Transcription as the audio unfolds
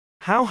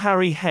How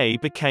Harry Hay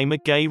became a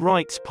gay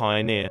rights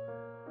pioneer.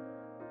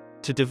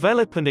 To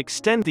develop and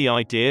extend the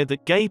idea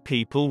that gay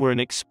people were an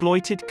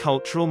exploited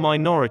cultural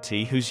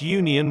minority whose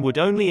union would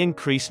only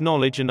increase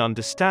knowledge and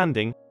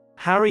understanding,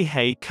 Harry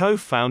Hay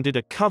co-founded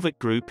a covert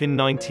group in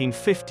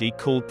 1950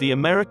 called the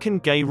American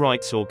Gay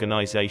Rights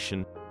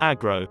Organization,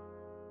 AGRO.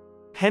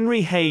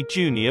 Henry Hay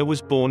Jr.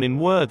 was born in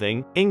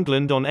Worthing,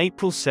 England on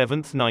April 7,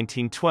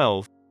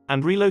 1912,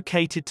 and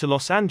relocated to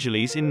Los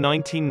Angeles in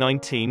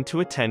 1919 to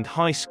attend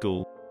high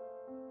school.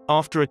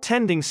 After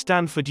attending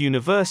Stanford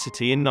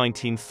University in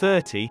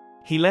 1930,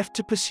 he left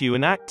to pursue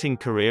an acting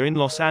career in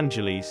Los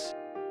Angeles.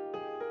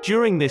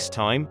 During this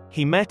time,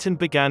 he met and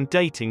began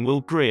dating Will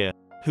Greer,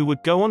 who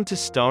would go on to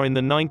star in the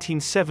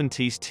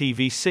 1970s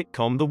TV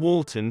sitcom The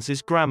Waltons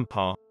as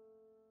Grandpa.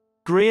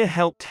 Greer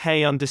helped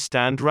Hay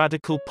understand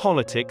radical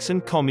politics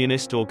and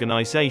communist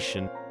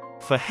organization.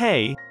 For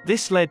Hay,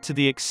 this led to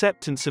the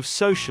acceptance of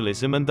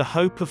socialism and the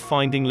hope of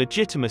finding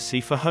legitimacy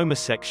for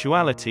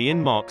homosexuality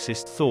in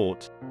Marxist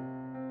thought.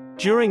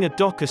 During a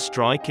docker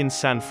strike in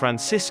San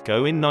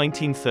Francisco in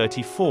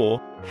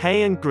 1934,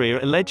 Hay and Greer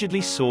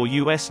allegedly saw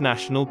U.S.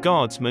 National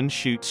Guardsmen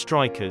shoot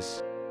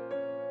strikers.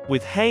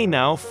 With Hay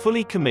now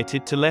fully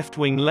committed to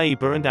left-wing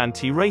labor and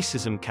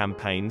anti-racism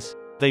campaigns,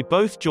 they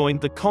both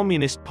joined the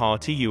Communist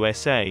Party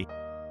USA.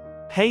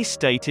 Hay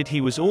stated he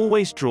was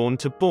always drawn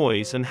to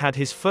boys and had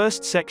his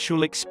first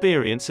sexual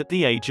experience at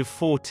the age of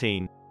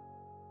 14.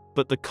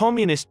 But the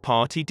Communist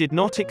Party did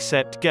not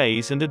accept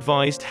gays and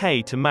advised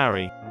Hay to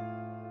marry.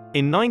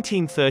 In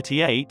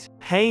 1938,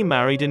 Hay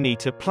married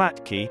Anita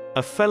Platke,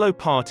 a fellow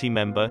party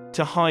member,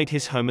 to hide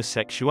his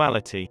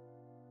homosexuality.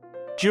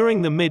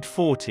 During the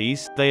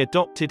mid-40s, they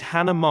adopted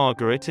Hannah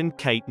Margaret and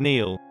Kate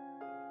Neal.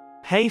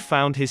 Hay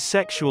found his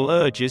sexual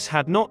urges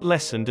had not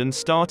lessened and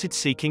started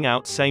seeking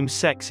out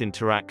same-sex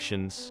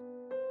interactions.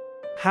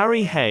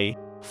 Harry Hay,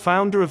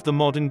 founder of the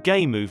modern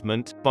gay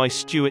movement, by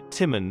Stuart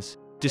Timmons,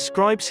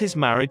 describes his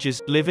marriage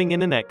as living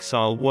in an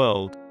exile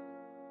world.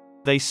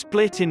 They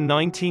split in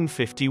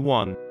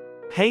 1951.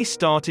 Hay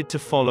started to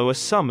follow a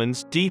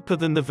summons deeper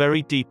than the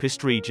very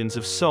deepest regions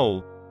of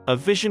soul, a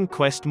vision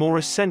quest more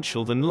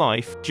essential than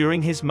life, during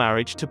his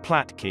marriage to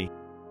Platke.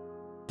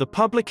 The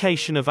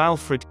publication of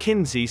Alfred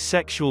Kinsey's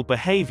Sexual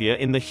Behavior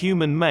in the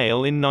Human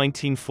Male in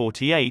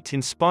 1948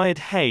 inspired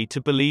Hay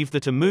to believe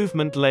that a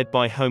movement led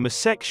by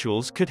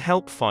homosexuals could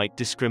help fight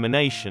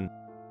discrimination.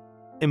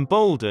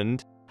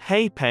 Emboldened,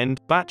 Hay penned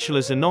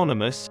Bachelors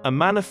Anonymous, a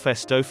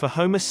manifesto for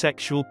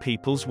homosexual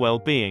people's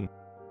well-being.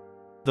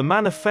 The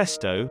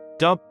manifesto,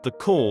 dubbed The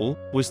Call,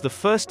 was the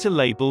first to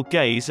label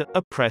gays an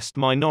oppressed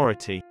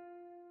minority.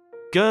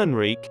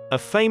 Guernreich, a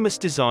famous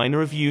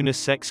designer of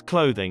unisex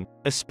clothing,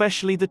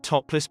 especially the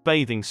topless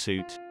bathing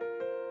suit.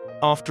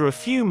 After a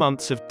few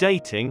months of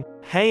dating,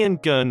 Hay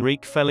and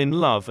Guernreich fell in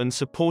love and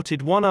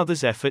supported one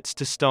another's efforts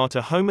to start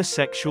a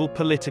homosexual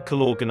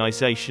political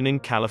organization in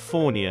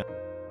California.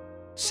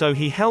 So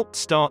he helped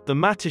start the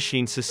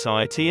Mattachine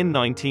Society in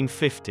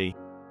 1950.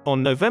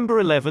 On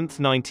November 11,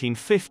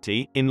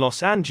 1950, in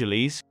Los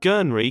Angeles,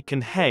 Guernreich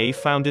and Hay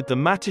founded the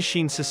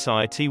Mattachine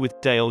Society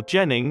with Dale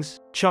Jennings,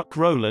 Chuck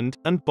Rowland,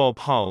 and Bob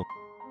Hull.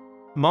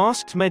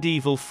 Masked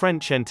medieval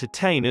French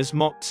entertainers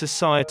mocked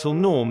societal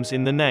norms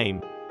in the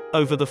name.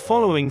 Over the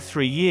following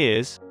 3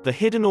 years, the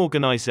hidden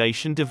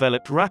organization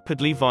developed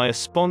rapidly via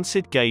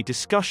sponsored gay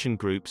discussion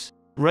groups,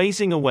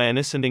 raising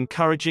awareness and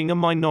encouraging a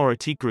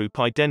minority group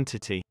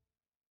identity.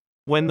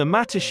 When the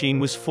Mattachine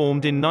was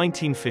formed in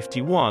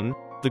 1951,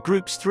 the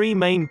group's 3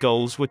 main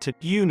goals were to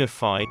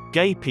unify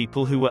gay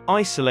people who were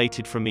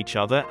isolated from each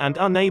other and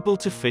unable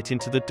to fit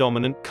into the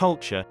dominant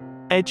culture,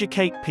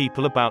 educate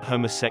people about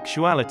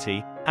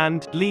homosexuality,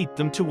 and lead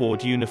them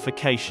toward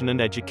unification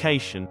and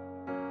education.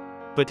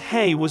 But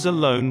Hay was a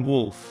lone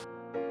wolf.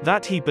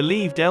 That he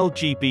believed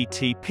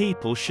LGBT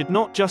people should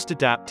not just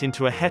adapt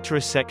into a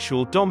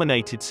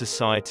heterosexual-dominated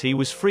society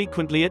was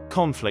frequently at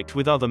conflict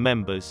with other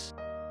members.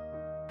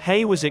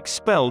 Hay was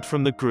expelled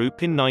from the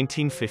group in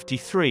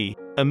 1953,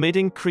 amid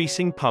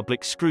increasing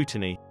public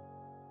scrutiny.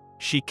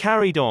 She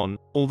carried on,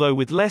 although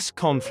with less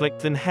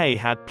conflict than Hay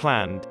had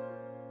planned.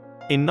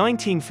 In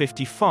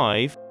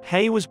 1955,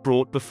 Hay was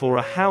brought before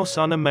a House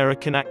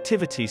Un-American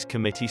Activities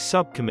Committee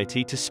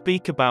subcommittee to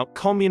speak about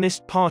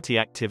Communist Party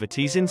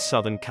activities in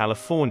Southern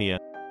California.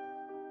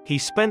 He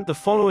spent the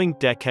following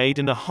decade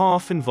and a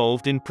half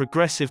involved in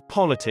progressive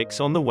politics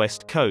on the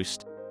West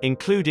Coast,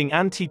 including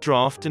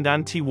anti-draft and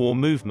anti-war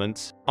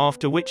movements,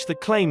 after which the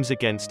claims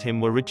against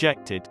him were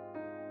rejected.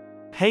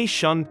 Hay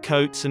shunned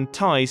coats and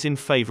ties in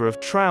favor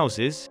of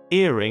trousers,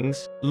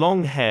 earrings,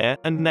 long hair,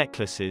 and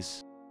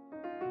necklaces.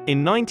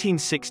 In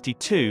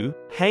 1962,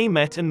 Hay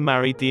met and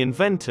married the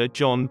inventor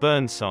John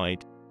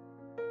Burnside.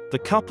 The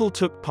couple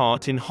took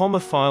part in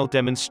homophile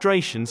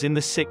demonstrations in the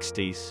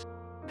 60s.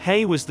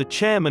 Hay was the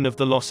chairman of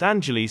the Los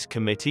Angeles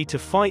Committee to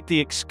fight the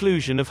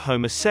exclusion of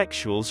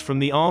homosexuals from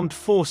the armed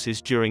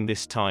forces during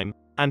this time,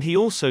 and he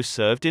also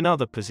served in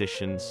other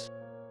positions.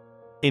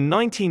 In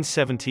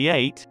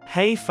 1978,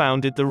 Hay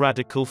founded the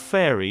Radical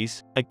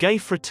Fairies, a gay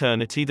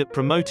fraternity that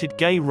promoted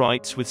gay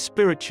rights with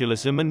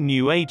spiritualism and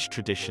New Age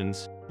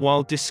traditions,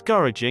 while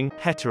discouraging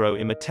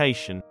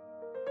hetero-imitation.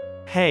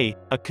 Hay,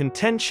 a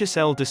contentious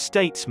elder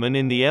statesman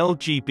in the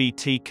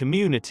LGBT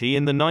community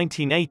in the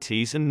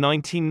 1980s and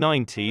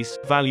 1990s,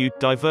 valued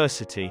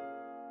diversity.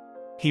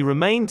 He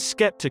remained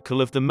skeptical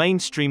of the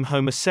mainstream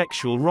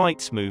homosexual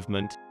rights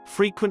movement,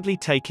 frequently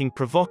taking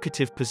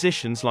provocative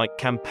positions like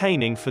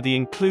campaigning for the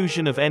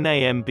inclusion of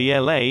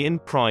NAMBLA in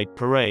pride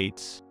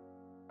parades.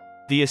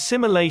 "The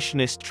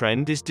assimilationist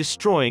trend is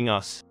destroying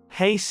us,"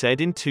 Hay said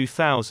in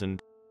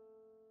 2000.